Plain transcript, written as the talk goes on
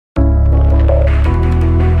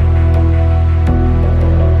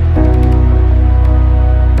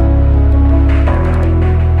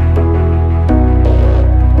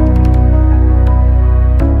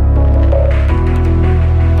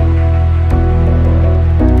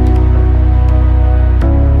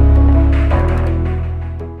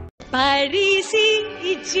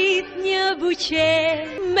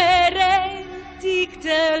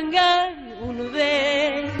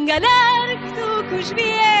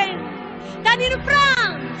than in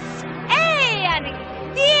France. يعني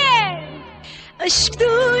bien.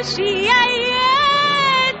 اشكتو شيئا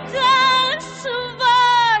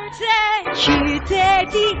svarte.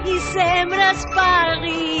 Kyteti i semras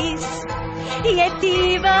Paris. Yeti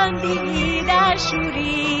bandida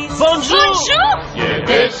churis. Bonjour.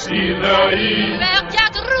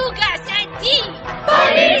 Mercat ruga senti.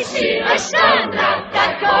 Parisi, Alexandra,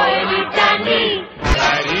 такой летани.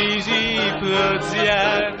 Parisi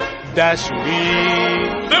plötsligen Dashuri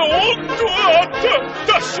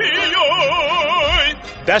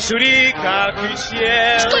Dashuri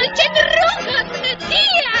kakishiel شكون تنروغ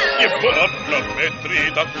تديا. يبقى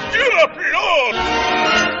متريدا يرابلون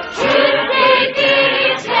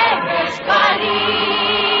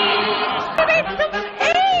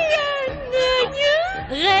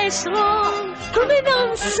Restaurant,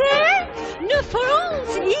 commencer, ne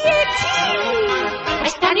France, y est-il?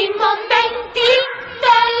 Están in momenti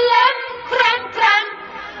dell'em crem crem.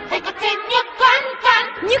 E che tegno can.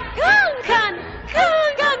 Njukankan,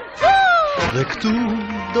 kankan po! Dhe këtu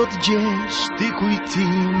do të gjesh ti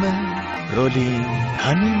kujtime Roli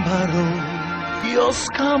hanin baro Jo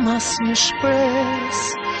s'kam as një shpres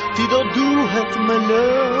Ti do duhet më lë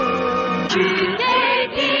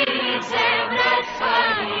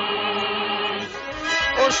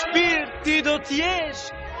O shpirt ti do t'jesh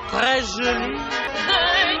Très joli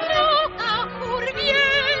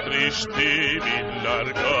Tristini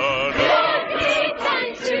largare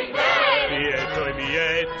Lieto e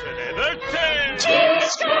liete le verte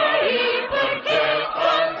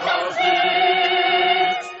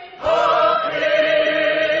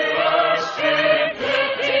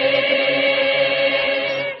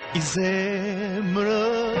I zemrë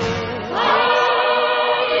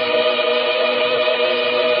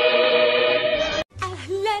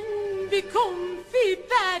أهلا بكم في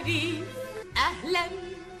باريس أهلا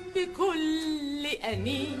بكل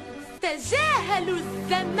أنيس تجاهلوا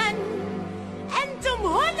الزمن أنتم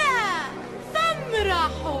هنا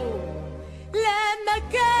فامرحوا لا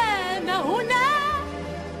مكان هنا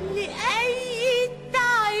لأي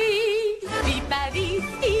تعيس في باريس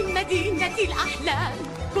في مدينة الأحلام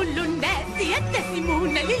كل الناس يبتسمون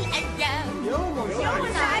للأيام يوم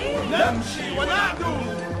سعيد نمشي ونعدو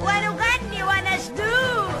ونغني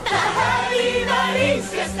ونشدو أهالي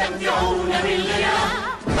باريس يستمتعون بالغناء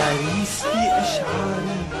باريس في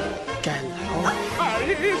أشعاري كالحب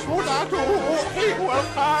باريس هنا روحي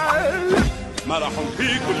والقلب مرح في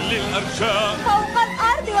كل الأرجاء فوق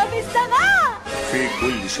الأرض وفي السماء في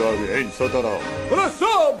كل شارع صدرا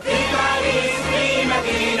رسوم في باريس في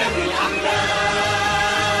مدينة الأحلام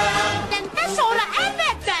لن تشعر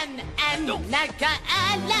أبدا أنك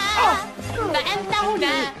آلة فأنت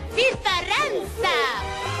هنا في فرنسا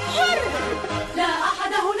حر لا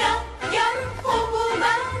أحد هنا يرقب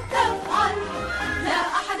ما تفعل لا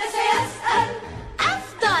أحد سيسأل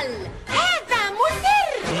أفضل هذا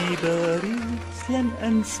مسر في باريس لن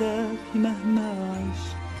أنساك مهما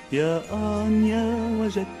عشت يا آنيا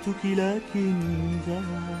وجدتك لكن ذا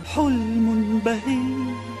حلم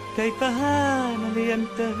بهي كيف هان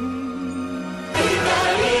لينتهي في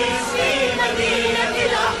باريس في مدينة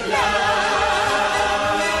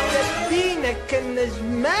الأحلام دينك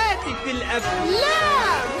كالنجمات في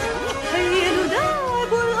الأفلام هيا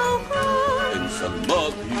نلعب الأوقات انسى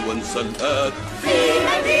الماضي وانسى الآت في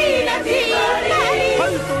مدينة باريس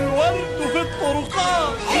حيث الورد في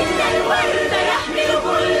الطرقات إن الورد يحمل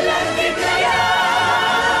كل الذكريات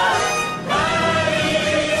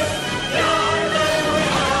باريس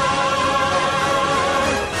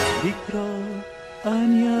ذكرى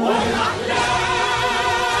آنيا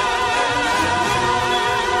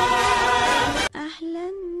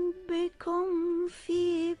أهلا بكم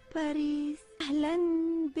في باريس أهلا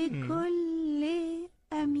بكل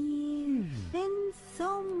أمير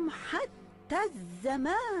انسم حتى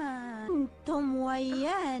الزمان انتم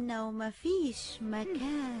ويانا ومفيش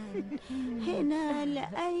مكان هنا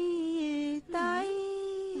لأي تعيش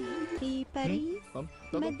في باريس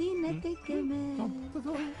مدينة الجمال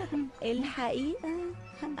الحقيقة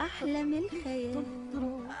أحلى من الخيال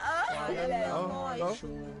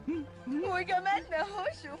وجمالنا هو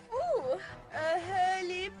شوفوه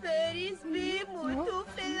أهالي باريس بيموتوا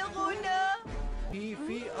في الغنى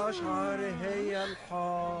في أشعار هي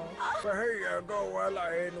الحار فهي جوه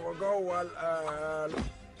العين وجوه القلب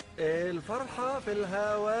الفرحة في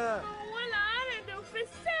الهواء والعرض في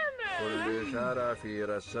السماء كل شارع في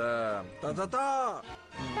رسام تا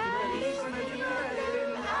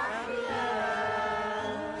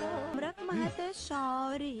عمرك ما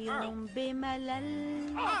هتشعر يوم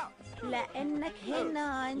بملل لأنك هنا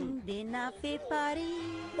عندنا في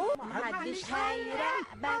باريس محدش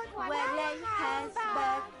هيراقبك ولا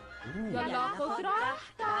يحاسبك يلا خد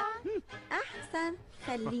راحتك. أحسن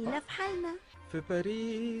خلينا في حالنا. في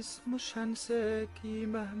باريس مش هنساكي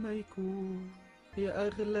مهما يكون، يا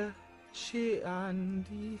أغلى شيء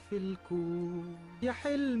عندي في الكون، يا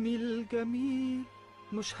حلمي الجميل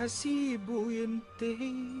مش هسيبه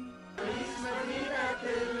ينتهي. باريس مدينة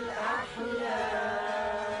الأحلام،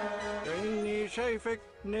 كأني شايفك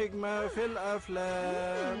نجمة في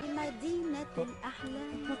الأفلام. مدينة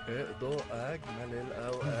الأحلام، اقضوا أجمل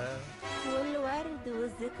الأوقات، والورد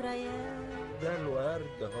والذكريات. ده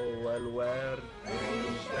الورد هو الورد،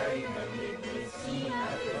 مش دايما نتنسينا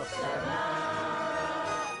في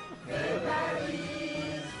السماء، في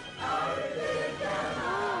باريس أرض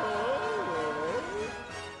الجمال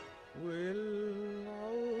والعش.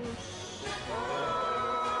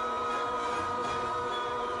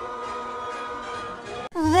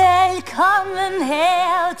 Velkommen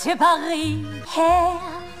her til Paris. Her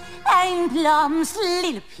er en blomst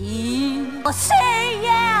lille pige. Og se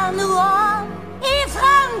jer nu om i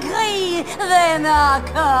Frankrig, venner,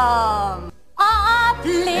 kom. Og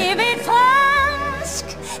oplev et fransk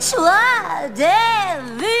soir de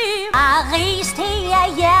vue. Paris, det er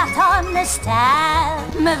hjerternes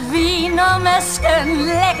stad. Med vin og med skøn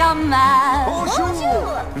lækker mad.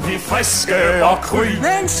 Bonjour. Vi er friske og kry,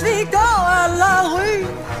 Mens vi går à la rue.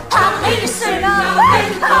 Paris synger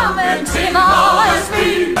velkommen til vores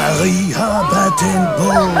by. Paris har patent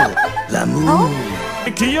på l'amour.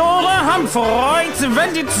 Kiore ham Freud,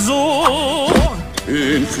 vendigt so.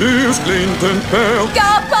 En Flyrslindenberg.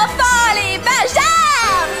 Gå på farlig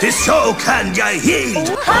bazar. Det så kan jeg helt.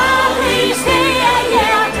 Paris, det er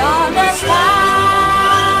hjerternes stad.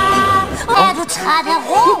 Er du træt af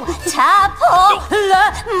ro, tag på Le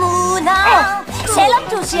Moulin. Selvom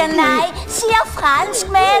du siger nej, siger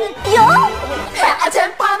franskmænd jo. Her er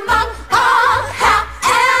temperament, og her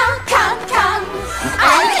er kan.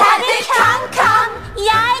 Alle kan det kan.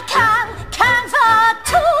 Jeg kan for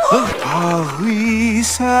to.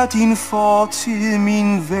 Paris er din fortid,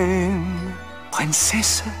 min ven.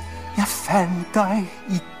 Prinsesse, jeg fandt dig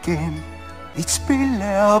igen. Mit spil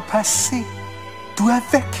er passé. Du er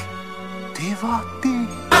væk. Det var det.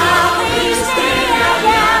 Paris, det er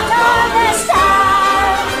hjerternes stad.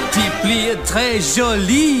 De bliver très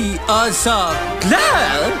jolie og så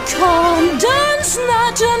glad. Kom, dans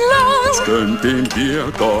natten Skønt den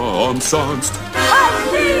virker omsonst.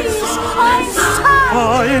 Paris, og en sang.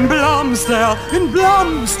 Og en blomst er en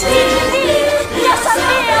blomst. Dit liv bliver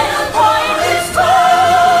serveret på en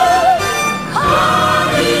lysfod.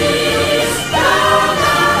 Paris,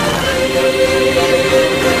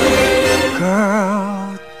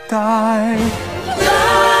 Gør dig.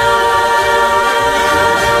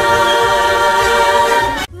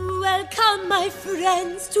 Welcome, my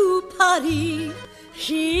friends, to Paris.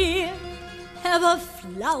 Here, have a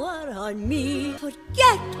flower on me.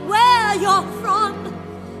 Forget where you're from.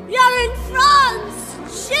 You're in France,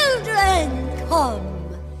 children, come.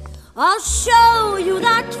 I'll show you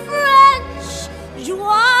that French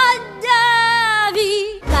joie de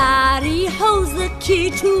vivre. Paris holds the key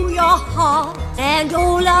to your heart, and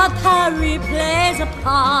all of Paris plays a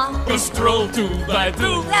part. A stroll to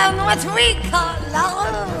Baidu. And what we call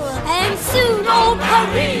love. And soon all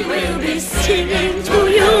Paris will be singing to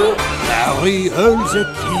you. Paris holds the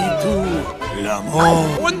key to l'amour.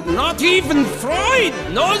 And not even Freud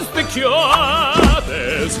knows the cure.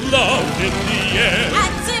 There's love in the air.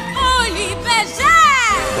 At the Holy Bazaar.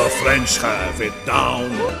 The French have it down.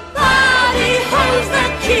 Paris holds the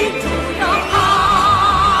key to your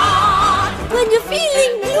heart. When you're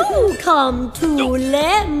feeling blue, come to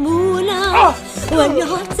Le Moulin. When your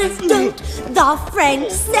heart says don't, the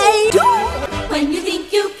French say do. When you think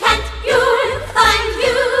you can't, you'll find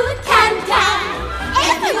you can.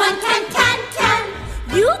 Everyone can.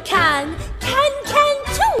 You can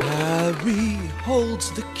too. Paris holds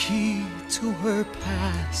the key to her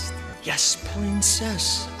past. Yes, princess,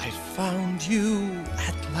 I found you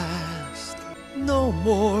at last. No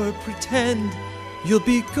more pretend you'll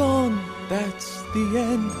be gone, that's the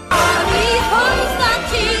end. Paris holds the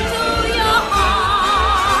key to your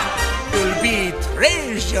heart. You'll be très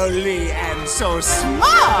jolie and so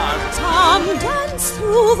smart. Come dance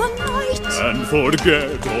through the night. And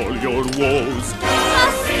forget all your woes. The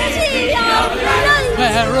city of light.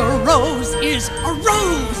 Where a rose is a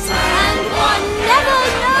rose. And one never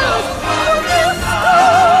knows who will go.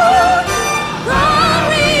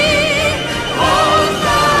 Paris holds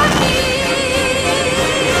the key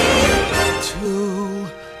To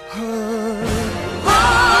her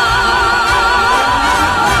heart.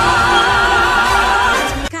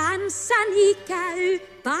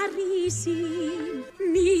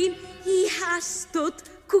 ihastut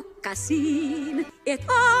kukkasiin, et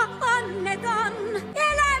onneton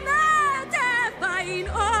elämää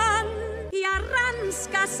vain on. Ja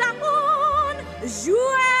Ranskassa on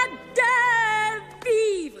joie de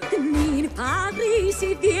vivre. Niin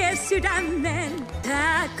Pariisi vie sydämen,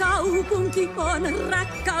 tää kaupunki on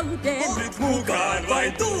rakkauden. Nyt mukaan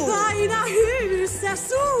vain tuu! Paina hyllyssä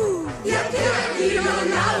suu. Ja työkiilon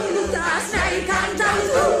laulu taas näin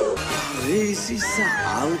kantautuu. Pariisissa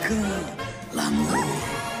alkaa l'amour.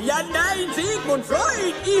 Ja näin Sigmund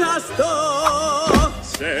Freud ihastoo.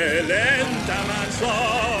 Se lentämään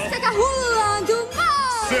saa. Sekä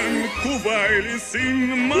hullaantumaan. Sen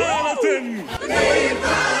kuvailisin maalaten. Niin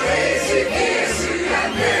Pariisi vie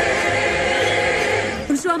sydämeen.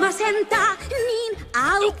 Kun Suoma sentää, niin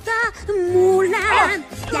auttaa muulään.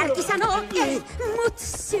 Järki sanoo ei, mut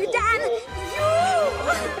sydän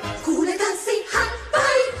juu. Kuule tanssihan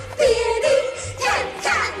vain pieni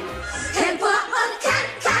kän. Helpoa on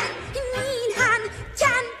kän. Niin hän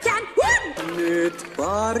kän. Nyt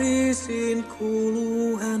Pariisiin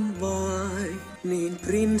kuuluu hän vain, niin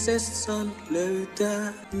prinsessan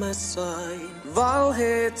löytää mä sain.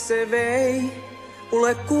 Valheet se vei,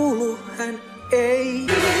 mulle kuulu hän ei.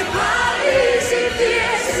 Pariisi vie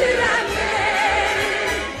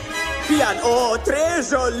sydämeen. Pian oot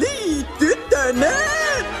très jolie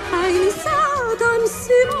tyttönen. Aini saatan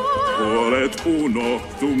sinua. Olet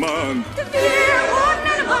unohtumaan. Vie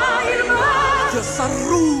onnen maailmaa. Jossa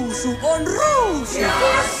ruusu on ruusu.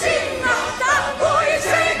 Ja sinnahtaa voi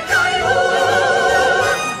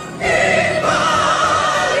seikkailuun. Niin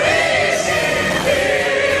Pariisin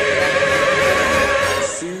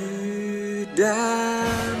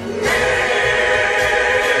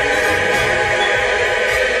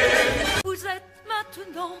Vous êtes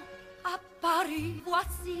maintenant à Paris.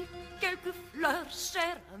 Voici quelques fleurs,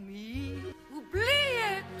 chers amis.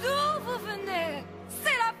 Oubliez d'où vous venez.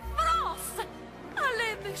 C'est la France.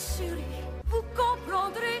 Allez, mes chéris, vous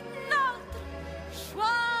comprendrez notre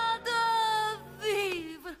joie de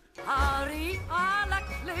vivre. Paris à la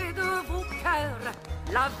clé de vos cœurs.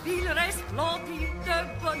 La ville resplendit de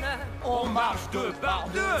bonheur. On marche deux par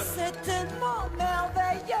deux. C'est tellement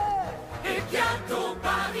merveilleux. Et bientôt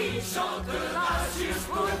Paris chantera juste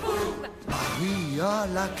pour vous. Paris a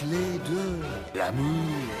la clé de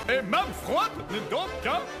l'amour. Et même froide n'est donc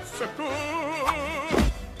qu'un secours.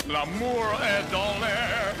 L'amour est dans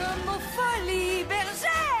l'air. Comme aux folies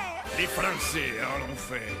bergères. Les Français en ont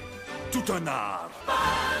fait tout un art.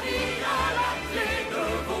 Paris à la clé de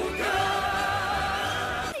vos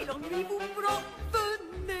cœurs. Si l'ennui vous prend,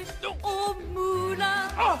 venez au moulin.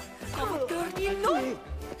 Quand votre cœur dit non,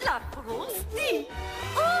 la France dit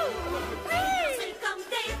oh oui. C'est comme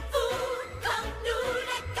des fous, comme nous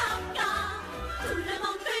les cancans. Tout le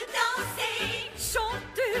monde peut danser,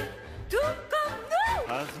 chanter, tout comme nous.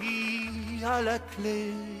 Paris a la clé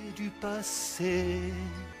du passé.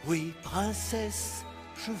 Oui, princesse,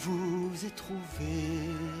 je vous ai trouvé.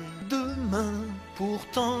 Demain,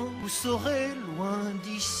 pourtant, vous serez loin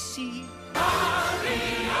d'ici.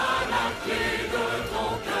 Paris a la clé de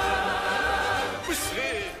ton cœur. Vous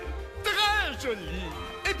serez très joli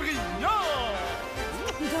et brillant.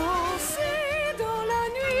 Dansez dans la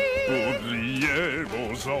nuit. Oubliez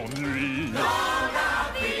vos ennuis. Dans la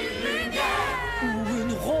ville lumière. Où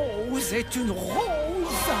une rose est une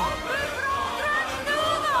rose.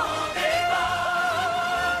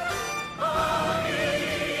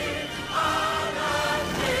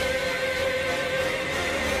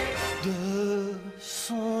 De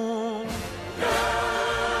son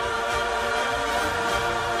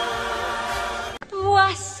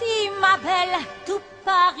Voici ma belle, tout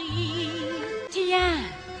Paris. Tiens,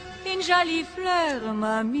 une jolie fleur,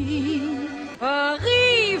 mamie.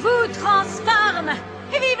 Paris vous transforme.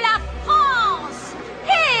 Vive la France!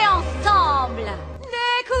 Et ensemble,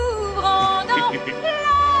 découvrons donc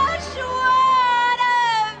la joie de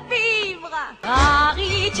vivre.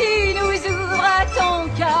 Paris, tu nous ouvres ton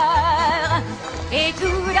cœur. Et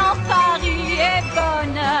tout dans Paris est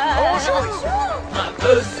bonheur. Bonjour. Un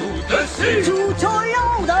dessous dessus. Tout au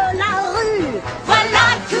long de la rue, voilà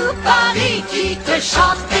tout Paris qui te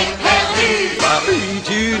chante tes perdus. Paris,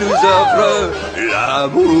 tu nous offres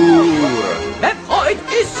l'amour. Mais Freud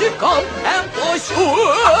est succombe un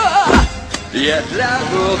brochure. Il y a de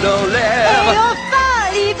l'amour dans Et l'air. enfin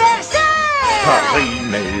l'hiver. Paris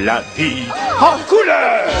met la vie en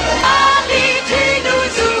couleur. Paris, tu nous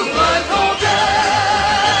ouvres ton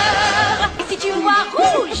cœur. Si tu vois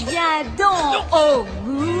rouge, viens donc au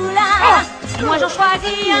moulin. Moi j'en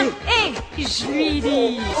choisis un et je lui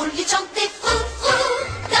dis. Au lieu de chanter frou frou,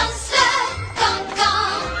 danse le cancan.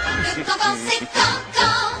 Le cancan c'est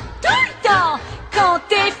cancan. Tout le temps.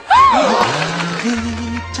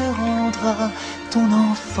 reviendra ton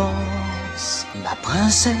enfance. Ma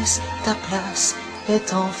princesse, ta place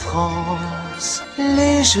est en France.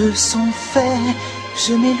 Les jeux sont faits,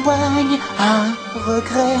 je m'éloigne à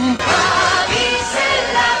regret. Paris, c'est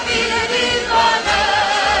la ville du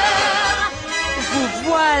bonheur. Vous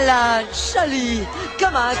voilà, jolie,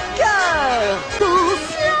 comme un cœur.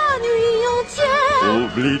 Bouffe la nuit entière.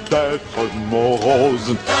 Oublie d'être morose.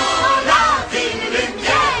 Dans la ville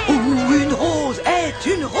lumière. Où une rose est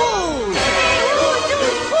une rose. Et où nous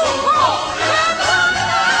trouverons le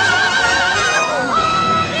bonheur.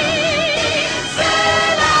 Paris, c'est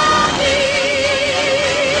la ville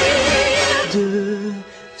De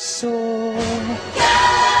son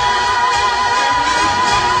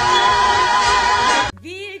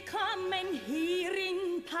Willkommen hier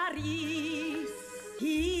in Paris.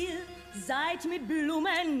 Hier seid mit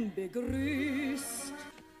Blumen begrüßt.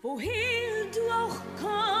 Woher du auch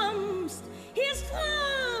kommst, hier ist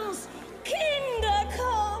France, Kinder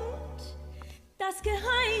kommt. Das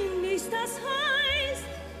Geheimnis, das heißt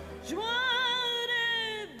Joie de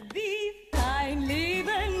vivre. Dein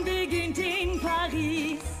Leben beginnt in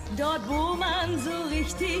Paris, dort wo man so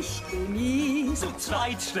richtig genießt. Zu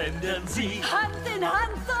zweit schlendern sie Hand in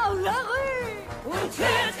Hand auf la rue. und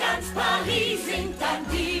hört ganz Paris singt dann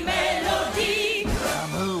die Melodie.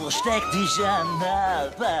 Amour steckt dich an nach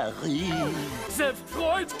Paris. Selbst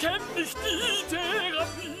Freud kennt nicht die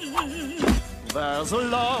Therapie. Was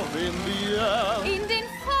erlauben wir? In den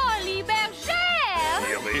Folies Bergère.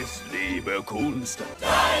 Hier ist Liebe Kunst.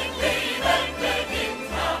 Dein Leben beginnt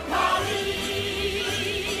nach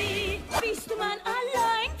Paris. Bist du mal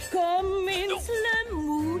allein? Komm ins Le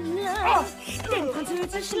Moulin. Denn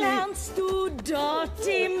Französisch lernst du dort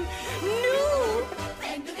im Nu.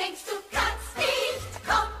 Wenn du denkst, du kannst nicht,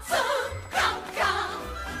 komm zu Cancan.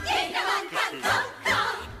 Jedermann kann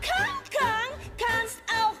Cancan. Cancan kannst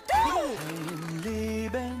auch du. Mein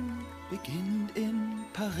Leben beginnt in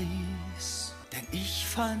Paris, denn ich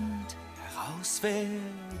fand heraus, wer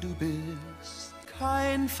du bist.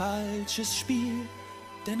 Kein falsches Spiel,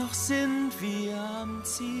 dennoch sind wir am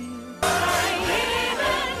Ziel. Dein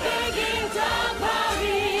Leben beginnt an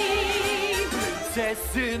Paris.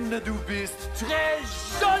 Prinzessin, du bist très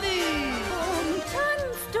jolie. Und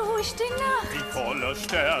tanzt durch die Nacht. Die voller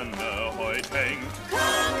Sterne heut hängt.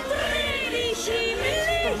 Komm, dreh dich im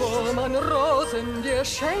Licht. Wo man Rosen dir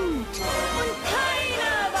schenkt. Und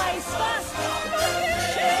keiner weiß, was noch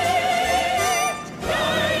geschieht.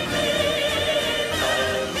 Dein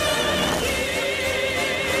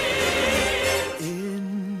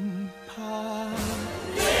In Paris.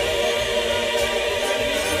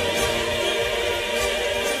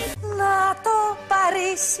 Να το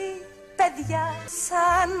Παρίσι, παιδιά,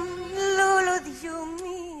 σαν λουλουδιού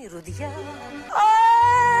μυρουδιά. Ο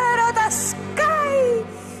έρωτας σκάει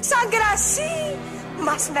σαν κρασί,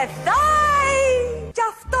 μας μετάει. Κι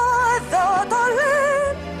αυτό εδώ το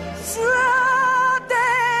λέμε joie de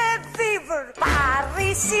vivre.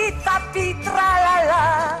 Παρίσι θα πει τραλαλά,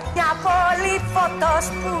 μια πόλη φωτός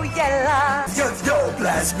που γελά. Δυο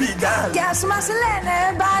πλας μπιγκάλ. Κι ας μας λένε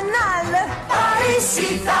μπανάλ, Παρίσι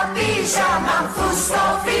θα πει ζαμανθού στο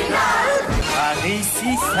φινάλ. Paris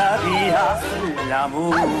sabia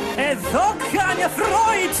l'amour. Εδώ κάνει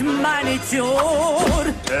Freud Manitur.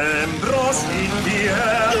 Εμπρός in dir.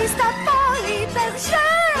 στα πόλη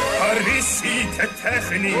Bergère. Παρίσι και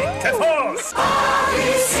τέχνη και φως.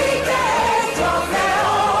 Παρίσι και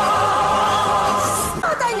τρομερός.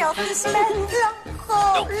 Όταν νιώθεις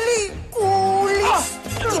μελαγχολικούλης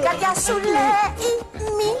και η καρδιά σου λέει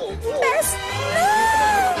μη πες ναι.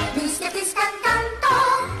 Μη σκεφτείς Cancan,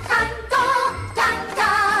 Cancan,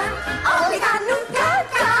 Cancan. Όλοι κάνουν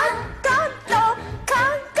Cancan.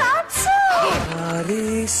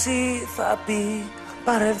 Παρίσι θα πει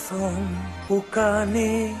παρελθόν που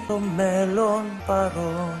κάνει το μέλλον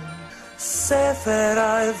παρόν. Σε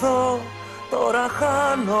φέρα εδώ, τώρα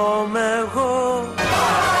χάνομαι εγώ.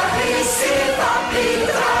 Παρίσι θα πει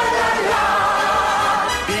τραλαλά.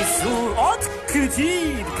 Bisou haute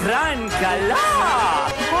couture, grand gala.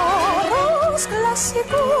 Χορός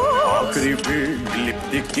κλασικός, Ακριβή,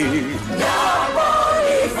 γλυπτική. Μια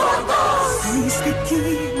πόλη φωτός. Μυστική,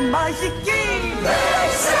 μαγική. Δεν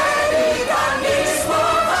ξέρει κανείς που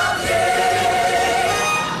θα βγει.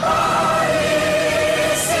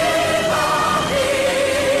 Παρίσι θα βγει.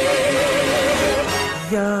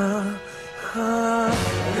 Για χαρά.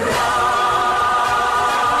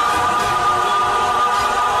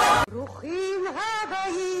 ברוכים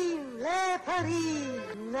הבאים לפריז,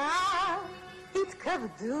 נא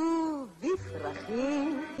תתכבדו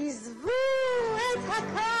בפרחים, עזבו את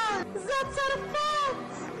הכל, זו צרפת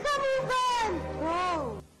כמובן.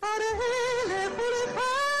 או,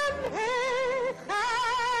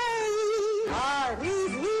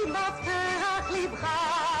 פריז היא מפתח לבך,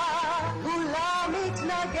 כולה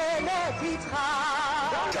מתנגנת איתך.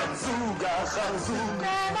 גם זוג אחר זוג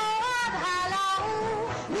במועד הלאו,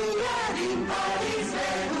 מיד עם פריז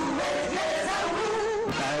מדומת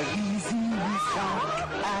יזהו. פריז היא משחק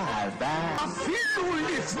אהבה, אפילו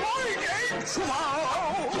לפני אין תשובה.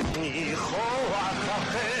 ניחוח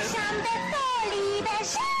אחר, שם בפולי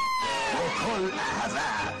בשם. כל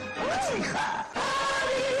אהבה מצליחה.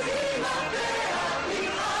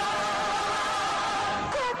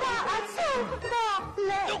 קטע עצוב כמו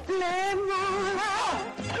למולה,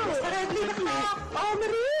 מסתרד לבך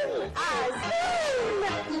אומרים אז אם.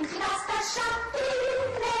 נכנסת שם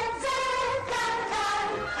תקנה זה כאן,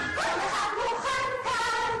 כל אחד מוכן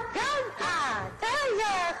כאן. גם אתה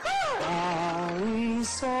יכול.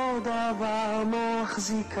 פריז עוד דבר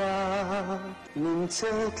מחזיקה,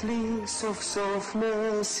 נמצאת לי סוף סוף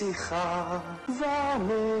נסיכה,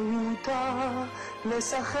 ומיותר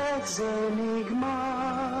לשחק זה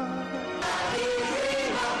נגמר.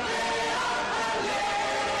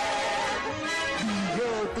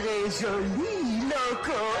 להיות רז'ולי לא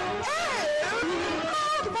כואב,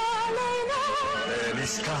 עוד בלילה,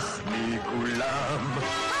 ונשכח מכולם.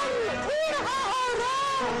 קיר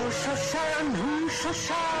האורות. הוא שושן, הוא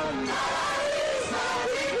שושן.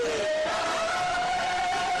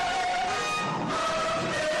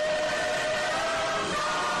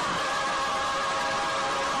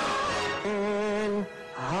 אין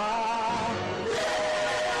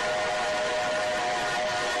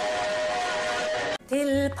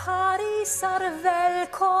Till Paris är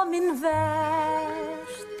välkommen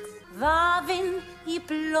värst. Vavin i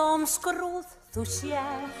blomskrot du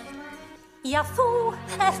kjært. Ja, þú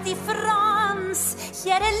ert i Frans,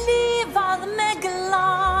 hér er livad med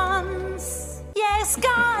glans. Jeg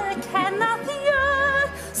skal kenna þér,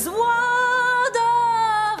 joie de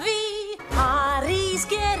vie. Paris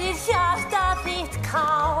gerir hjarta þitt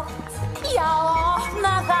kátt. Já,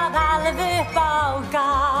 opna það alveg upp á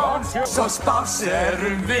gátt. Så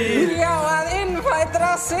spasserum við Já, að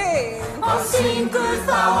innfætra sig. Og syngur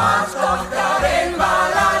þá allt gott af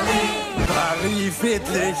einvala líf. Þar í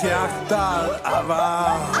fyllir hjartað af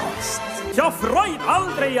ást. Já, fröjd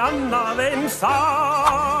aldrei annað en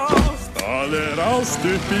sást. Það ást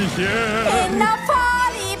uppi hér. Inn á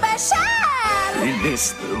Paris besjær. Í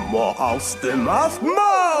listum og ástum allt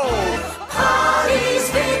mál. Paris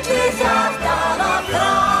fyllir hjartað af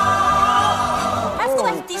frá. Ef þú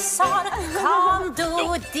ert í sorg, kom du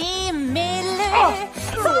di millu.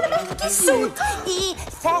 Varum ekki sút í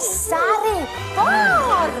þessari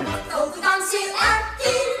borg. Þó þú dansir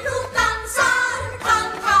ekki, þú dansar kann.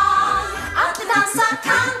 Allir dansa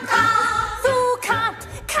kann. Þú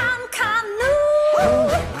kann nú.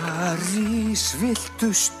 París, viltu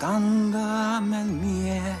standa með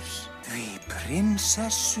mér? Því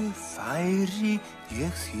prinsessu færi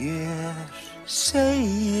ég þér.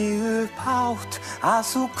 Segi upp hátt að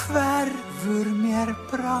þú hverfur mér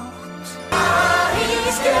brátt.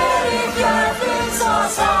 Paris gerir hjörtin svo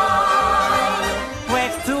sæl.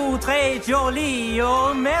 Ert þú tre jolie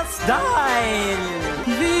og með stæl.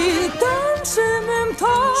 Við dansum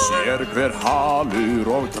tól. Sér hver halur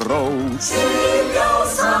og drós. Í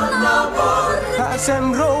ljósan á borð. Það sem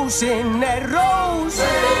rósin er rós.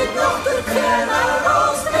 Veit nokkur hvenær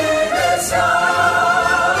rós fyrir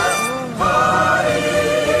sjást.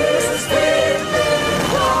 Paris fyllir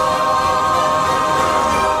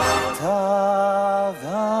Það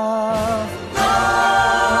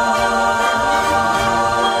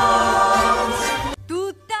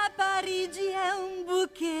Tutta Parigi è un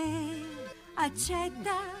bouquet,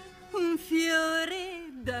 accetta un fiore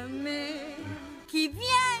da me. Chi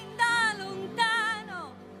viene da lontano,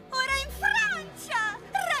 ora in Francia,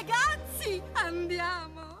 ragazzi,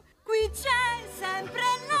 andiamo. Qui c'è sempre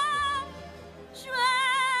la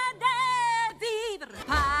joie de vivre.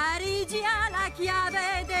 Parigi ha la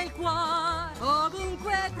chiave del cuore,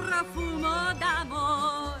 ovunque profumo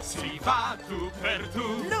d'amore. Si va tu per tu.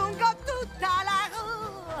 Lungo tutta la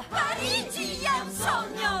rue, Parigi è un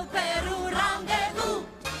sogno per un rendezvous.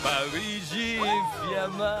 Parigi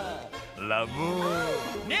infiamma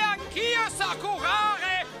l'amore. Neanch'io sa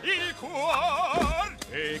curare il cuore.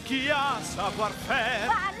 E chi ha savoir faire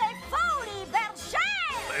Alle fuori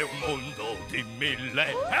bergère. è un mondo di mille.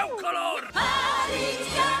 È un color.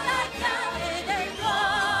 Parigi ha la chiave del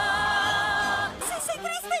cuore. Se sei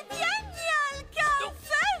triste vieni al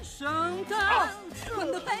caffè Chantal.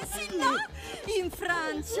 Quando pensi no, in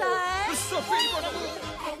Francia è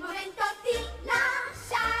È il momento di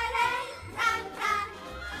lasciare tran tran.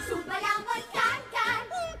 Su balliamo il can can.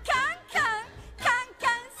 un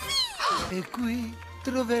E qui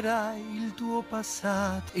troverai il tuo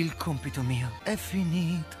passato. Il compito mio è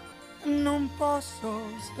finito. Non posso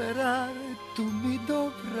sperare, tu mi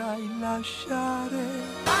dovrai lasciare.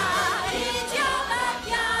 Parigi è la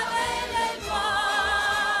chiave del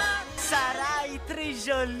cuore. Sarai très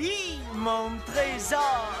jolie, mon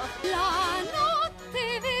trésor. La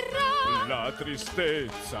notte verrà. La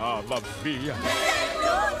tristezza va via.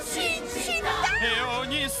 L'unicità. E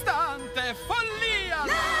ogni istante follia.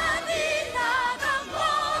 La vita da un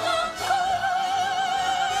modo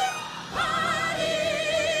colore.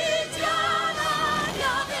 Pariggiana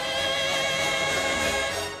chiave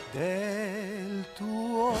Del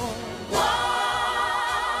tuo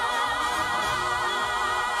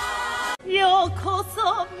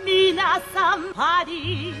Yokoso minasan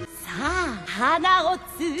Paris. さあ花をつ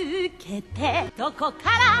けてどこか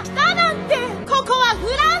ら来たなんてここはフ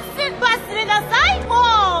ランス忘れなさいも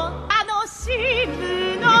う楽し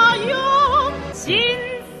むのよ人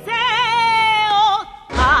生を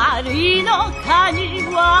パリの鍵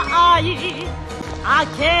は愛開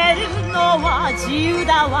けるのは自由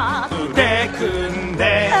だわ腕組ん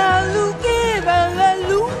で歩けばなる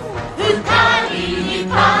二人に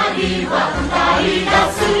パリは歌い出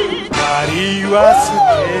すパリは素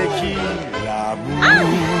敵ラム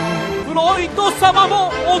フロイト様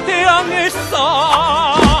もお手上げさ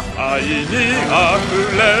愛にあふ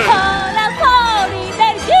れほらフォーリー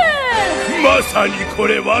ベルジュまさにこ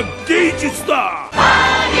れは芸術だパ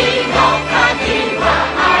リの鍵は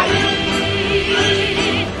愛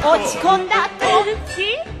落ち込んだ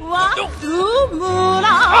時はうむ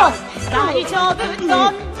ら大丈夫どんな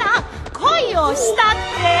恋をしたっ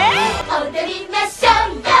て踊りましょ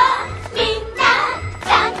うよみんな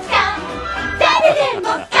カンカン誰でも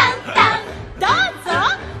簡単どうぞ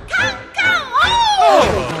カンカン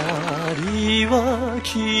パリは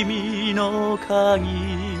君の鍵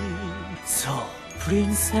そうプリ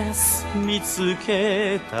ンセス見つ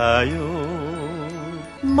けたよ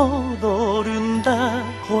戻るんだ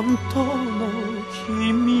本当の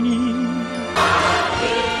君に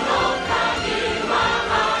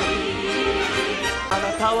あ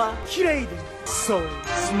なたは綺麗でそう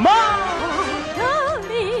スマー踊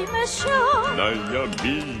りましょう悩み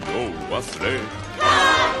を忘れ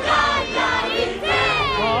輝いて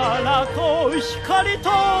バラと光と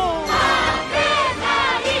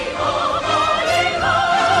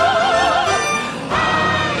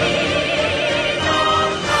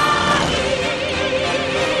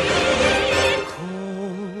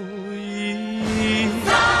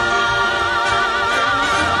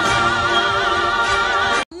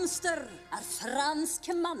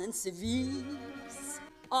Mannens vis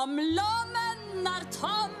om lommen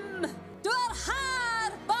tom du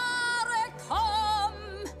her bare kom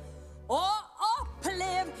og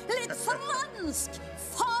opplev litt fransk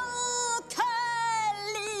folkeliv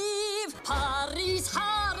Paris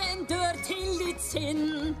har en dør til ditt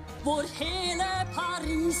sinn hvor hele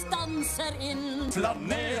Paris danser inn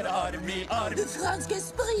Flanerer mi arm Du franske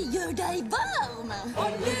sprit gjør deg varm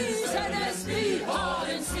Og lysenes by har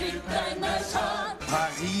en slittende skjær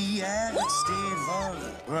Paris er et sted for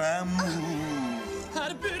amour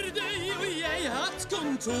Her burde jo jeg hatt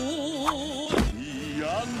kontor I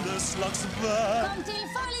alle slags vær Kom til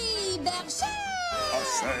Folie Berger Og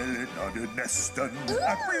selv når du nesten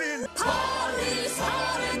er blind Paris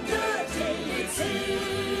har en dør til ditt sinn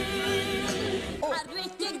Er du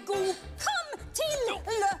ikke god, kom til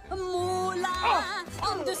Le Moulin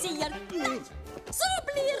Om du sier nei, så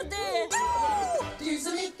blir det Du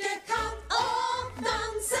som ikke kan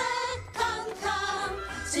danse, kan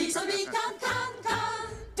Slik som vi kan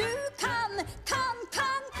Du kan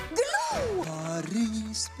glo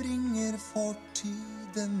Paris bringer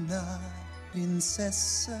fortiden nær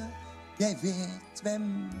Prinsesse, jeg vet hvem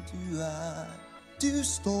du er Du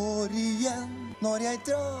står igjen når jeg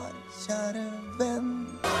drar, kjære venn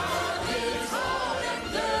Paris har en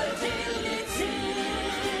dør til ditt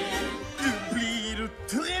sinn Du blir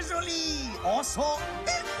très jolie, og så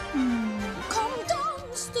Kom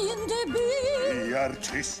dans din debut I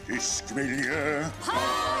artistisk miljø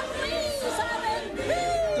Paris er en by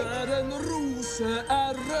Der en rose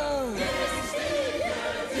er rød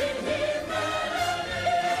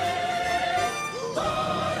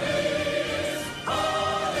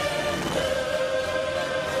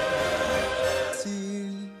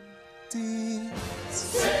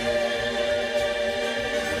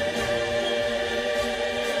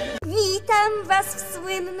Witam was w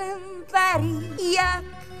słynnym Paris, jak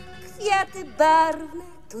kwiaty barwne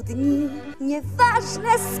tu dni. Nieważne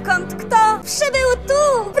skąd kto przybył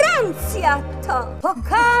tu, Francja to.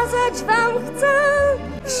 Pokazać wam chcę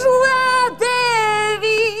joie de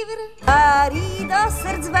vivre.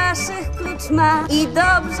 waszych klucz ma i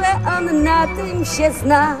dobrze on na tym się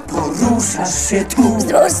zna. Poruszasz się tu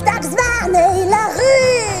wzdłuż tak zwanej La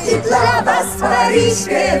Rue I dla was Paris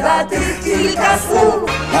śpiewa tych kilka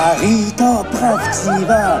słów. Paris to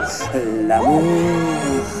prawdziwa l'amour.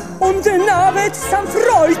 Und nawet sam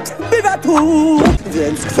Freud bywa tu.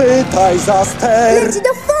 Więc chwytaj za ster. Leci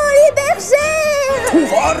do Folie Bergère.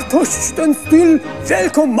 Tu wartość ten styl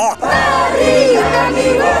wielką ma. Paris na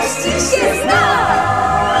miłości się zna.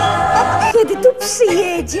 Kiedy tu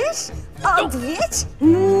przyjedziesz, odwiedź,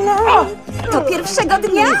 no, to pierwszego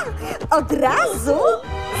dnia od razu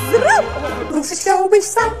zrób. Ruszy chciałbyś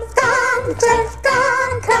sam w tancze, w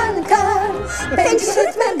kan. Będziesz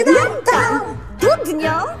rytmem gnata.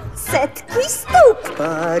 Dudnią setki stóp.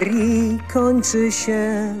 Paris kończy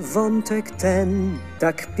się wątek ten.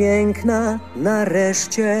 Tak piękna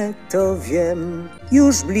nareszcie to wiem.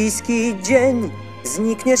 Już bliski dzień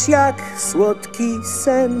znikniesz jak słodki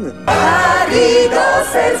sen. Paris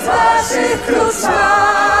do serc waszych klucz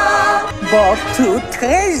ma. Bo tu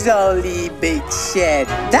très joli być się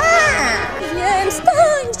da. Wiem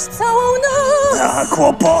spędzić całą noc. Na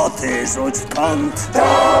kłopoty rzuć w kąt. To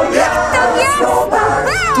miasto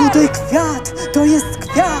Tutaj kwiat, to jest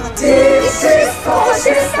kwiat. I wszystko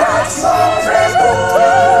się stać może tu.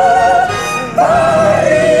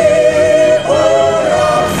 Paris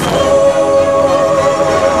urosł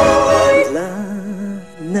dla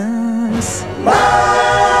nas.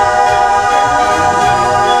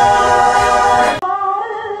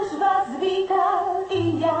 Paryż was wita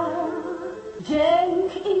i ja.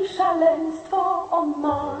 Dzięk i szaleństwo on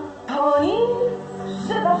ma. To nic,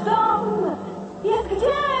 że wasz dom jest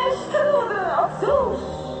gdzieś trudno, cóż.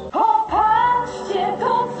 Popatrzcie,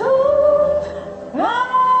 to cud. No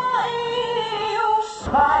i już w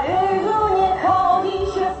Paryżu nie chodzi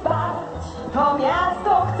się spać. To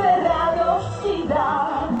miasto chce radość ci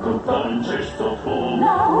dać. Tu tańczysz co tu.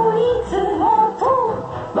 Na ulicy, no tu.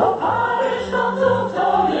 Bo Paryż to cud,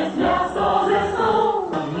 to jest miasto ze snu.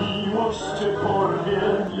 Miłość cię porwie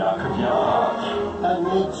jak wiatr. To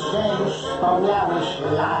nic, że już wspomniałeś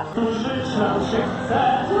lat. Tu żyć nam się chce.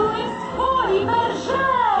 Tu jest Folie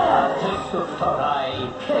Bergère. Artystów to raj,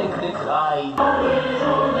 piękny kraj.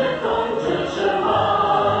 Paryżu nie kończy się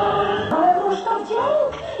maj. Ale róż to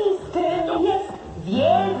wdzięk i z tym jest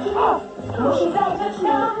wielki moc. Musi zajrzeć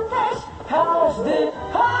nam też każdy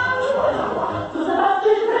pan. Tu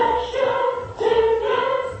zobaczysz wreszcie, czym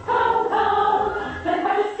jest pan. Ten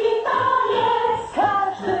paryski taniec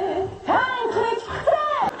każdy tańczyć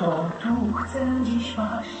chce. To tu chcę dziś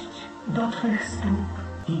paść do twych stóp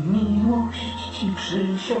i miłość ci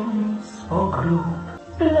przysiąc o grób.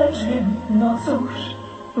 Lecz wiem, no cóż,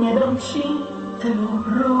 nie dam ci tylu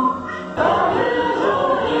róż. Paryżu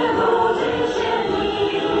nie nudzi się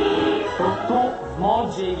nikt. Tu w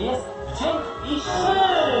modzie jest wdzięk i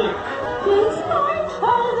szyk. Więc tańcz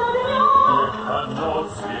bardzo dnia. Niech ta noc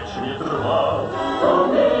wiecznie trwa. To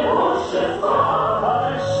miłość się zła.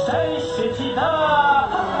 Ale szczęście ci da.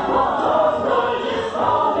 Bo to znajdziesz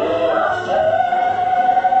sobie raczej.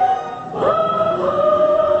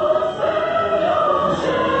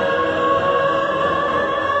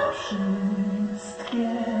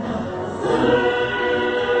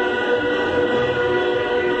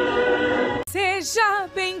 Seja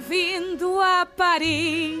bem-vindo a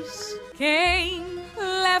Paris. Quem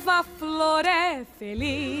leva flor é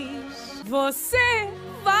feliz. Você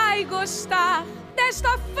vai gostar desta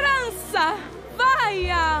França, vai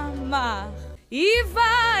amar e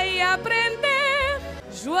vai aprender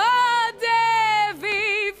joie de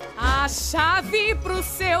vivre, a chave pro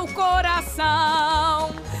seu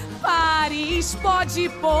coração. Paris pode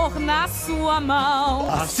pôr na sua mão.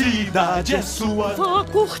 A cidade é sua. Vá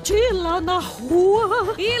curti-la na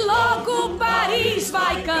rua e logo Paris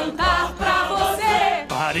vai cantar pra você.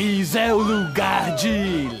 Paris é o lugar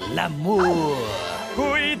de l'amour.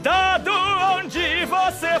 Cuidado onde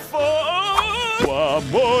você for. O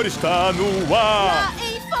amor está no ar. Lá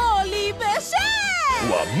em Folie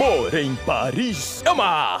Bergère. O amor em Paris é uma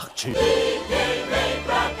arte. E quem vem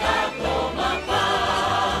pra cá toma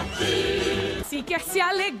parte. Se quer se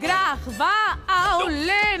alegrar, vá ao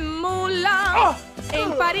Le Moulin.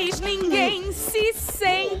 Em Paris ninguém se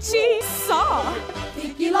sente só.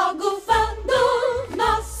 Fique logo vando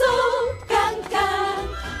nosso cancan.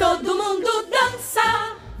 Todo mundo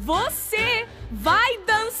dança. Você vai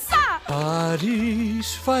dançar.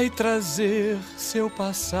 Paris vai trazer seu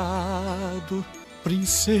passado.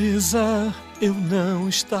 Princesa, eu não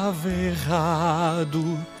estava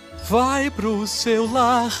errado. Vai pro seu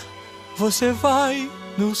lar, você vai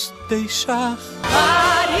nos deixar.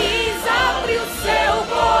 Paris abre o seu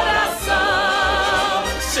coração.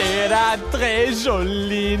 Ah, très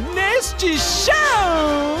joli, neste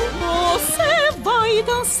chão você vai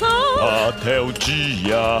dançar até o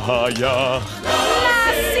dia raiar.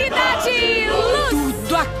 na cidade luz.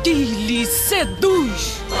 Tudo aqui lhe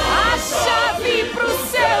seduz. A chave pro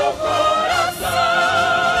seu coração.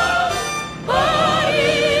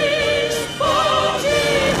 Paris pode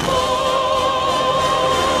pôr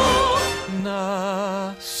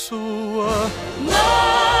na sua.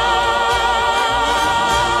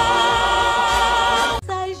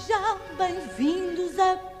 Sejam bem-vindos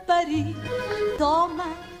a Paris. Toma,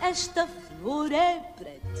 esta flor é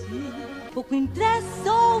para ti. Pouco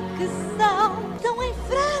interessa o que são. Estão em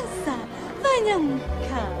França, venham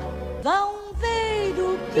cá. Vão ver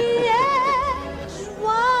o que é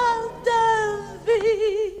João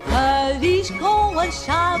Davi. Paris com a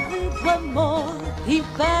chave do amor. E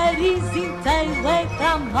Paris inteiro é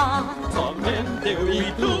para amar. Somente eu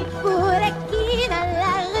e tu. Por aqui na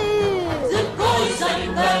la rue. Depois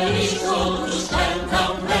em Paris todos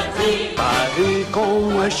cantam para ti. Paris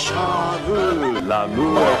com a chave,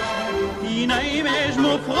 l'amour. E nem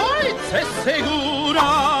mesmo Freud se segura.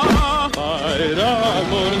 Paira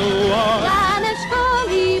amor no ar. Lá na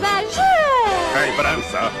escola e Em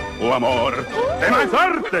França, o amor é mais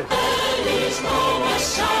forte. Paris com a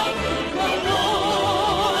chave do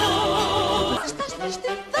amor. Estás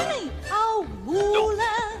triste? Vem ao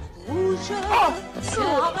Multilanguage. Se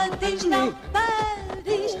há batis na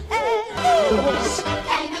Paris é luz.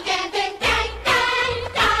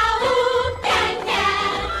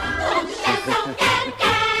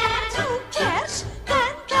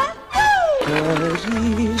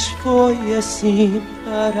 Paris foi assim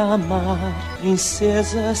para amar,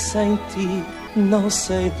 princesa sem ti não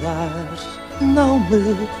sei dar, não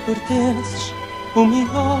me pertences, o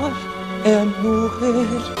melhor é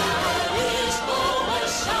morrer. Paris com a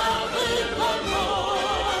chave do amor.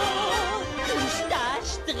 Estás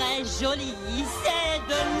très jolie, c'est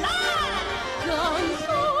de là.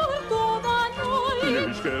 Dançar toda a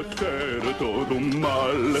noite. Esquecer todo o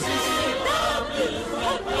mal.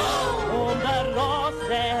 Onde a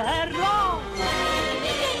rosa é rosa.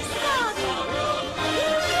 Ninguém sabe.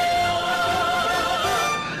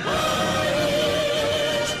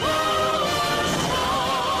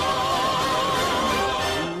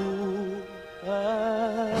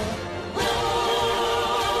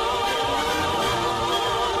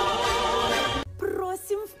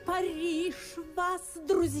 Просим в Париж вас,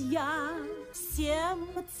 друзья. Всем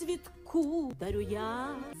цветку дарю я.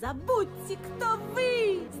 Забудьте, кто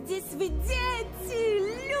вы. Здесь вы дети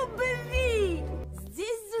любви.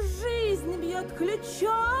 Здесь жизнь бьет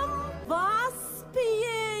ключом вас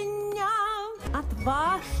пьяня. От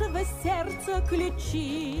вашего сердца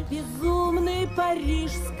ключи безумной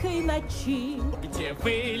парижской ночи. Где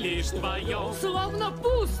вы лишь вдвоем. Словно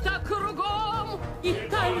пусто кругом. И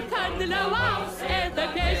только для вас эта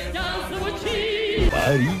песня звучит. В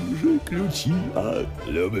Париже ключи от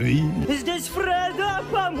любви. Здесь Фреда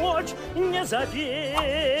помочь не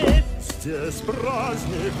забить. Здесь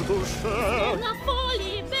праздник в душе. На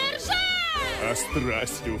поле Берже. А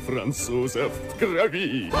страстью французов в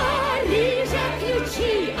крови. Парижа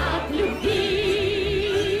ключи от любви.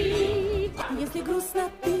 Если грустно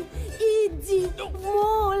ты, иди в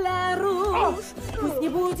Моля-Руж. Пусть не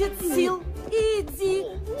будет сил, иди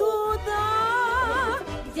туда.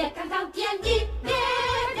 Где кантант-пьянки, где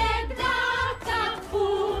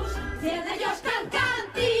капуш. Где найдешь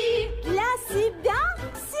канканты для себя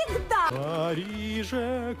всегда. В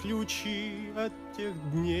Париже ключи от тех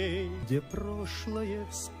дней, где прошлое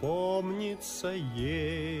вспомнится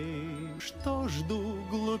ей. Что жду,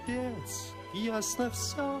 глупец, ясно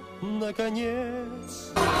все,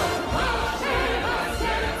 наконец.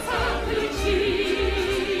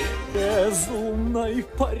 Безумной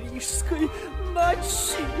парижской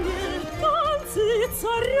ночи Танцы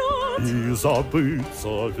царят. И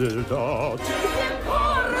забыться велят. Где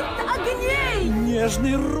город огней.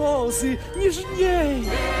 Нежные розы нежней.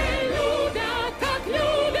 Любят, как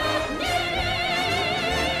любят ней.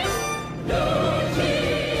 Ключи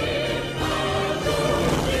от любви.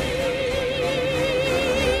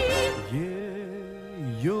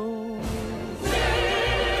 Ее.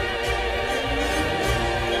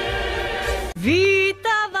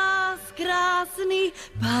 Víta vás krásny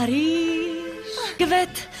Paríž.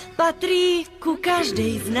 Kvet patrí ku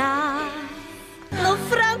každej z nás. No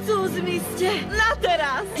Francúzmi ste na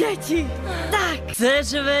teraz, deti. Tak,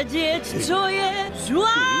 chceš vedieť, čo je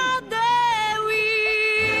joie de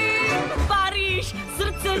vivre? Paríž,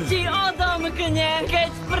 srdce ti odomkne,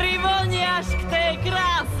 keď privoniaš k tej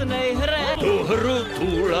krásnej hre. Tu hru, tu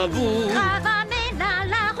lavu. Travame na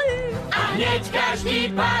la rue. hneď každý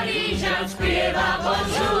Parížan spieva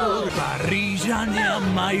bonjour. Parížania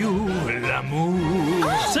majú l'amour.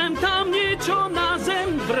 Sem tam niečo na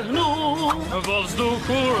zem vrhnú. Vo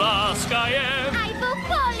vzduchu láska je. Aj vo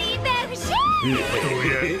poli verže. Tu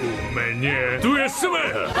je umenie. Tu je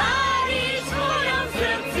svet. Paríž v mojom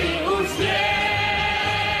srdci už je.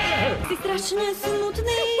 Si strašne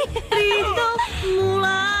smutný, príď do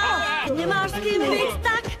Mula. Nemáš s kým byť,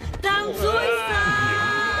 tak tancuj sám.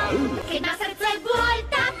 Keď má srdce bôľ,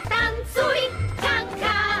 tak tancuj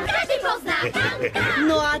kankan. Každý pozná kankan.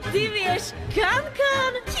 No a ty vieš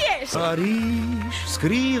kankan tiež. Paríž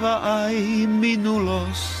skrýva aj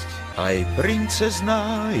minulosť, aj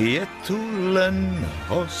princezná je tu len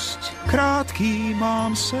hosť. Krátký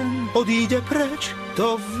mám sen, odíde preč,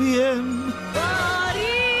 to viem.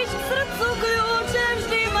 Paríž v srdcu kľúče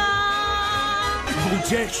vždy má.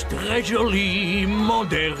 Budeš très jolie,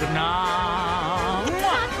 moderná.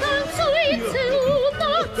 Tancuj celú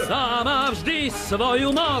noc. Sama vždy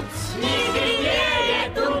svoju moc. Nikdy nie je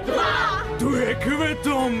tu tma. Tu je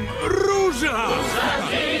kvetom rúža.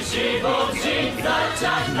 Každý život žiť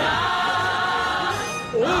začať dá.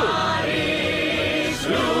 Paríž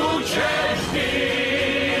kľúče vždy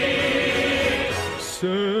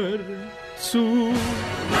Srdcu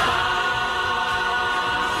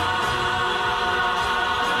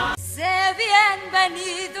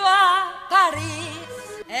Bienvenido a París.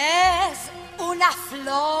 Es una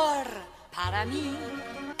flor para mí.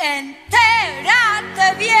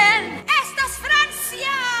 Entérate bien. Esto es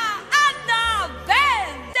Francia. Anda,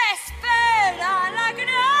 ven. Te espera la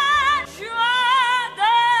gran joie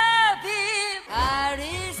de vivre.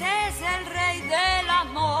 París es el rey del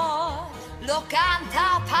amor. Lo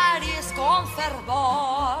canta París con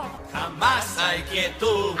fervor. Jamás hay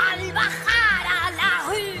quietud. Al bajar a la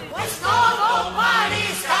rue, pues todo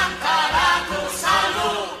París cantará tu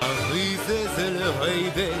salud. París es el rey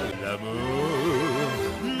del amor.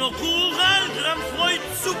 No cura el gran Freud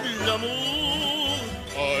su glamour.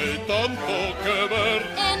 Hay tanto que ver.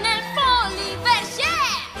 En el poli verge.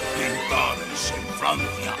 Pintores en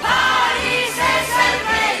Francia. París es el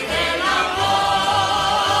rey del amor.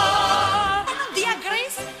 En un día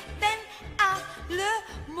gris, ven a Le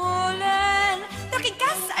Moulin. Porque en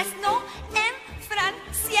casa es no, en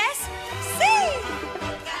Francia es sí.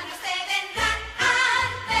 Ganas te vendrán a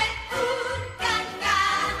ver un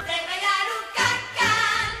can-can, de bailar un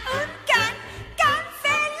can-can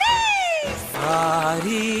feliz.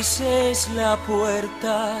 París es la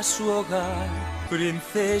puerta a su hogar.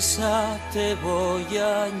 Princesa, te voy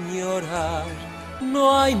a añorar. No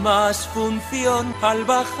hay más función al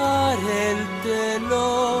bajar el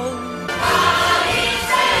telón. París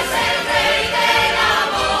es el rey del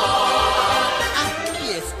amor. Aquí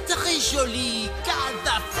es très jolie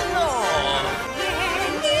cada flor.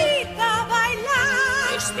 Venid a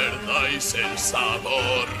bailar. Es verdad, es el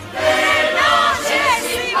sabor. De noche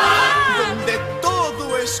sin par. Donde todo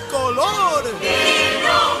es color. Y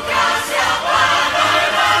nunca se apaga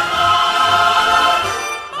el amor.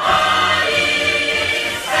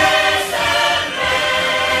 París es el rey.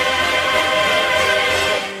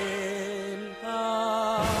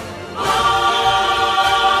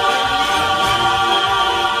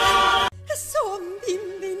 Son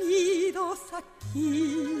bienvenidos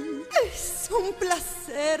aquí. Es un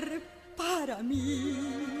placer para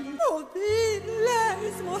mí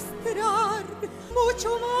poderles mostrar mucho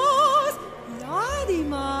más y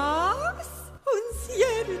además un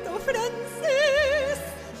cierto francés.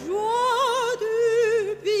 Joie de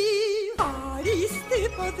vivre. París te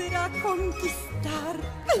podrá conquistar.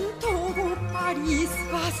 En todo París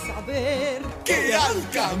vas a ver Que al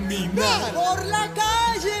caminar por la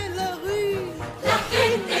calle, la rue, la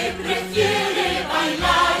gente prefiere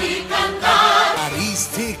bailar y cantar. París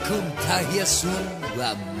te contagia su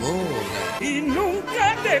amor. Y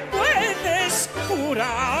nunca te puedes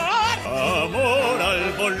curar. Amor al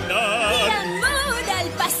volar. Amor al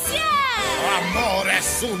pasear. amor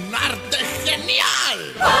es un arte genial.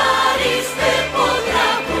 París te podrá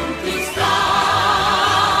conquistar.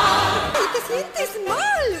 Si te sientes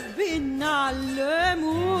mal, ven a Le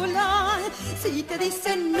Moulin. Si te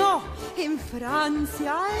dicen no, en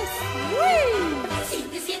Francia es oui. Si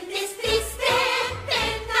te sientes triste,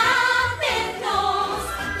 ven a vernos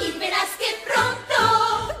y verás que pronto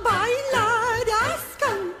bailarás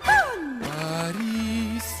can-can.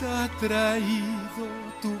 París ha traído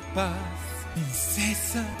tu paz.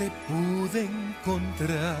 Princesa, te pude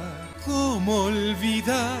encontrar. ¿Cómo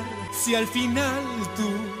olvidar si al final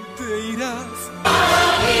tú te irás?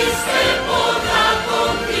 París te podrá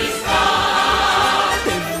conquistar.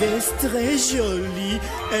 Te ves très jolie,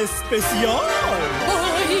 especial.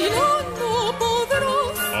 Bailando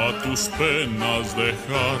tus penas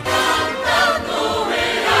dejar. Cantando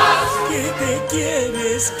verás que te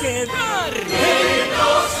quieres quedar. Que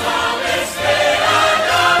no sabes que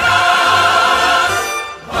hallarás.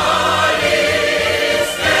 París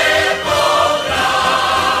te podrá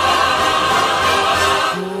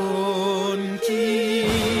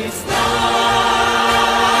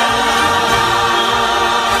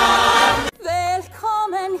conquistar.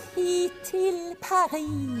 Välkommen hit till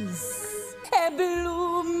Paris. En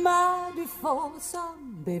blomma du får som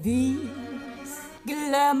bevis.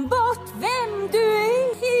 Glöm bort vem du är.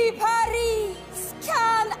 I Paris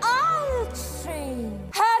kan allt ske.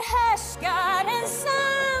 Här härskar en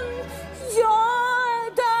sann joie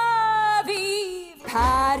de vivre.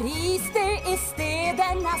 Paris, det är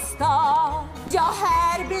städernas stad. Ja,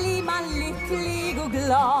 här blir man lycklig och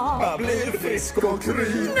glad. Man blir frisk och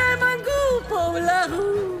kry när man går på La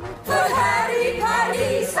Rue. För här i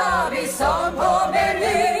Paris har vi som på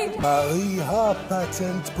menyn. Marie har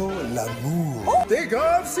patent på l'amour. Det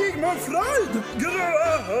gav Sigmund Freud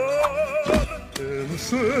gröna hår. En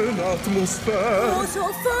skön atmosfär. Och så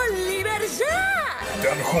full i bergär.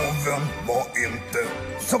 Den showen var inte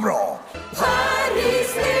så bra.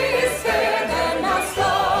 Paris, det är städernas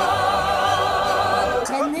stad.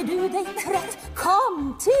 Känner du dig trött?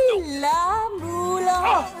 Kom till La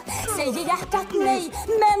Moulin. Säger hjärtat nej,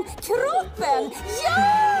 men kroppen ja.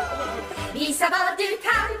 Visa vad du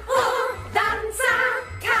kan och dansa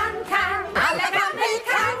kan. Alla kan väl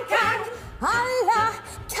kan. Alla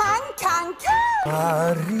kan.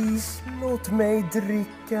 Paris, låt mig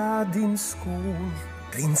dricka din skål.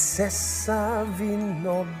 Prinsessa, vi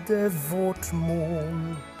nådde vårt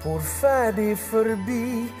mål. Vår färd är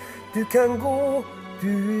förbi, du kan gå,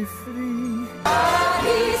 du är fri.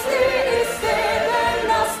 Paris, det är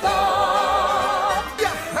städernas stad. Ja,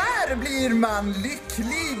 här blir man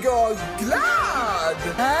lycklig och glad.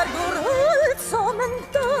 Här går hult som en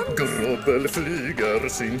dans. Grubbel flyger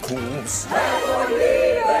sin kos. Här får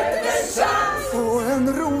livet en chans. Och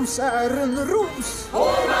en ros är en ros.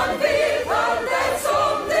 Och man vet allt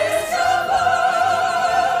som det ska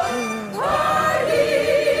vara.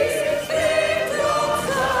 Paris, det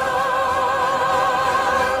trots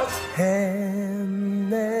allt. Hennes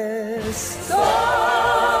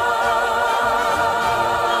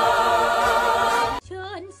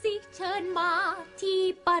เชิญมาที่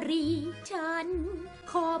ปารีสฉัน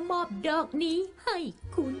ขอมอบดอกนี้ให้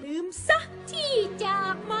คุณลืมซะที่จา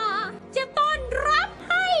กมาจะต้อนรับ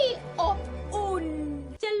ให้อบอุ่น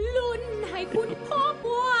จะลุ้นให้คุณพบค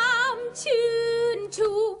วามชื่น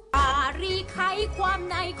ชูปารีสไขความ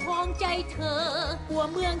ในของใจเธอหัว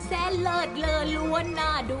เมืองแสนเลิศเลอล้วนน่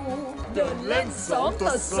าดูเดินเล่น2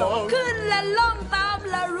 ต่อ 2ขึ้นและล่องตาม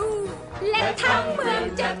ลารูและทั้งเมือง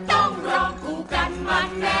จะต้องร้องคู่กันมัน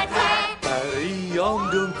แน่แท้ ปารีสยอม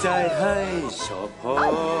ดวงใจให้ชอบพอ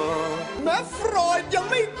แม้ฟรอยด์ยัง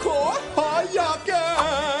ไม่ขออยากแก่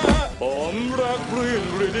ผมรักเรื่อน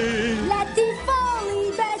ฤดี และที่ฟอลี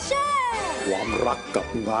เบเช่ ความรักกับ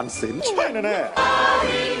งานศิลป์ใช่แน่ๆ ปา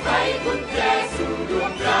รีสไขกุญแจสู่ดว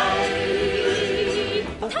งใจ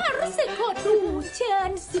ถ้ารู้สึกโหดหู่เชิ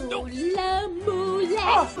ญสู่เลอมูแล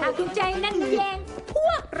หากดวงใจนั้นแยงพ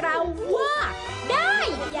วกเราว่าได้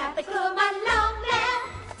อย่าไปกลัวมันลองแล้ว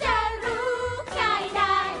จะรู้ง่ายไ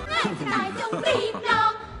ด้ง่ายจงรีบลอ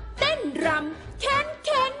งเต้นรำแค้น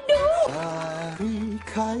ดู ปารีส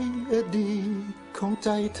ไขอดีตของใจ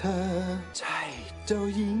เธอใช่เจ้า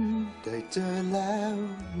หญิงได้เจอแล้ว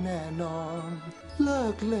แน่นอน เลิ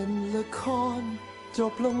กเล่นละครจ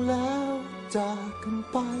บลงแล้วจากกัน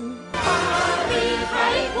ไป ปารีสไข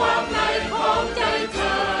ความในของใจเธ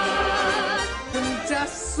อ มันจะ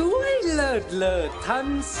สวยเลิศทัน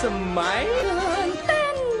สมัย เต้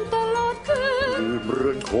นตลอดคืน ลืมเ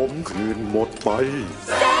รื่องขมคืนหมดไป แ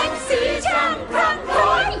สงสีช่างพรั่งพร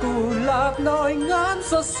อย กุหลาบน้อยงาม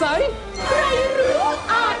สดใส ใครรู้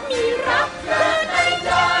อาจมีรักเธอในใ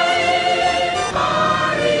จปา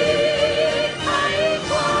รีสไข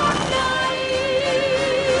ความใน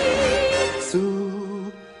สู่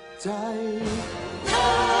ใจ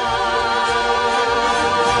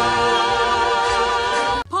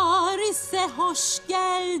Paris'e hoş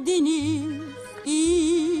geldiniz.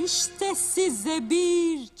 İşte size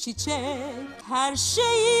bir çiçek. Her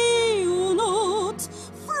şeyi unut.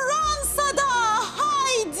 Fransa'da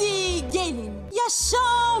haydi gelin.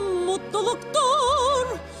 Yaşam mutluluktur.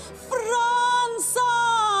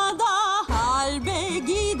 Fransa'da kalbe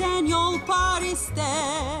giden yol Paris'te.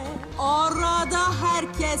 Orada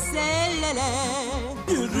herkes el ele.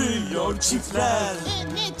 Yürüyor çiftler.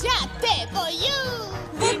 Cadde boyu.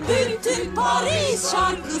 Ve bütün Paris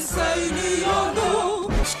şarkı söylüyordu.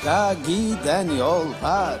 Aşka giden yol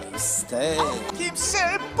Paris'te. Kimse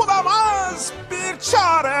bulamaz bir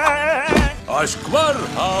çare. Aşk var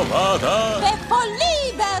havada. Ve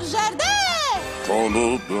Polly Berger'de.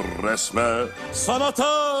 Konu bir resme.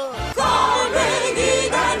 Sanata. Kalbe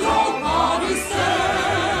giden yol Paris'e.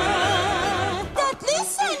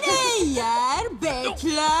 Dertliysen eğer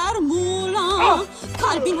bekler Mulan.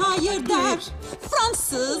 Kalbin hayır der,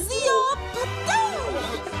 Fransız yap der.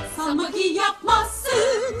 Sanma ki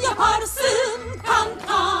yapmazsın, yaparsın kan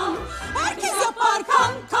kan. Herkes yapar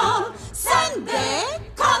kan kan, sen de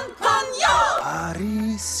kan kan yap.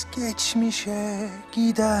 Paris geçmişe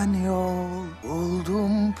giden yol.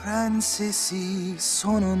 Buldum prensesi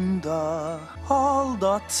sonunda.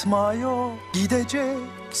 Aldatma yok,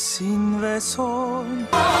 gideceksin ve son.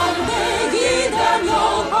 Kalbe giden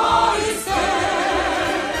yol Paris'e.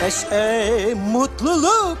 Neşe,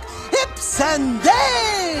 mutluluk hep sende.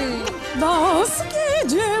 Dans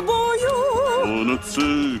gece boyu. Unut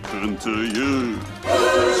sıkıntıyı.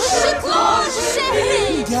 Işıklar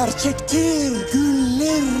şehri. Gerçektir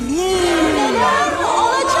güllerin.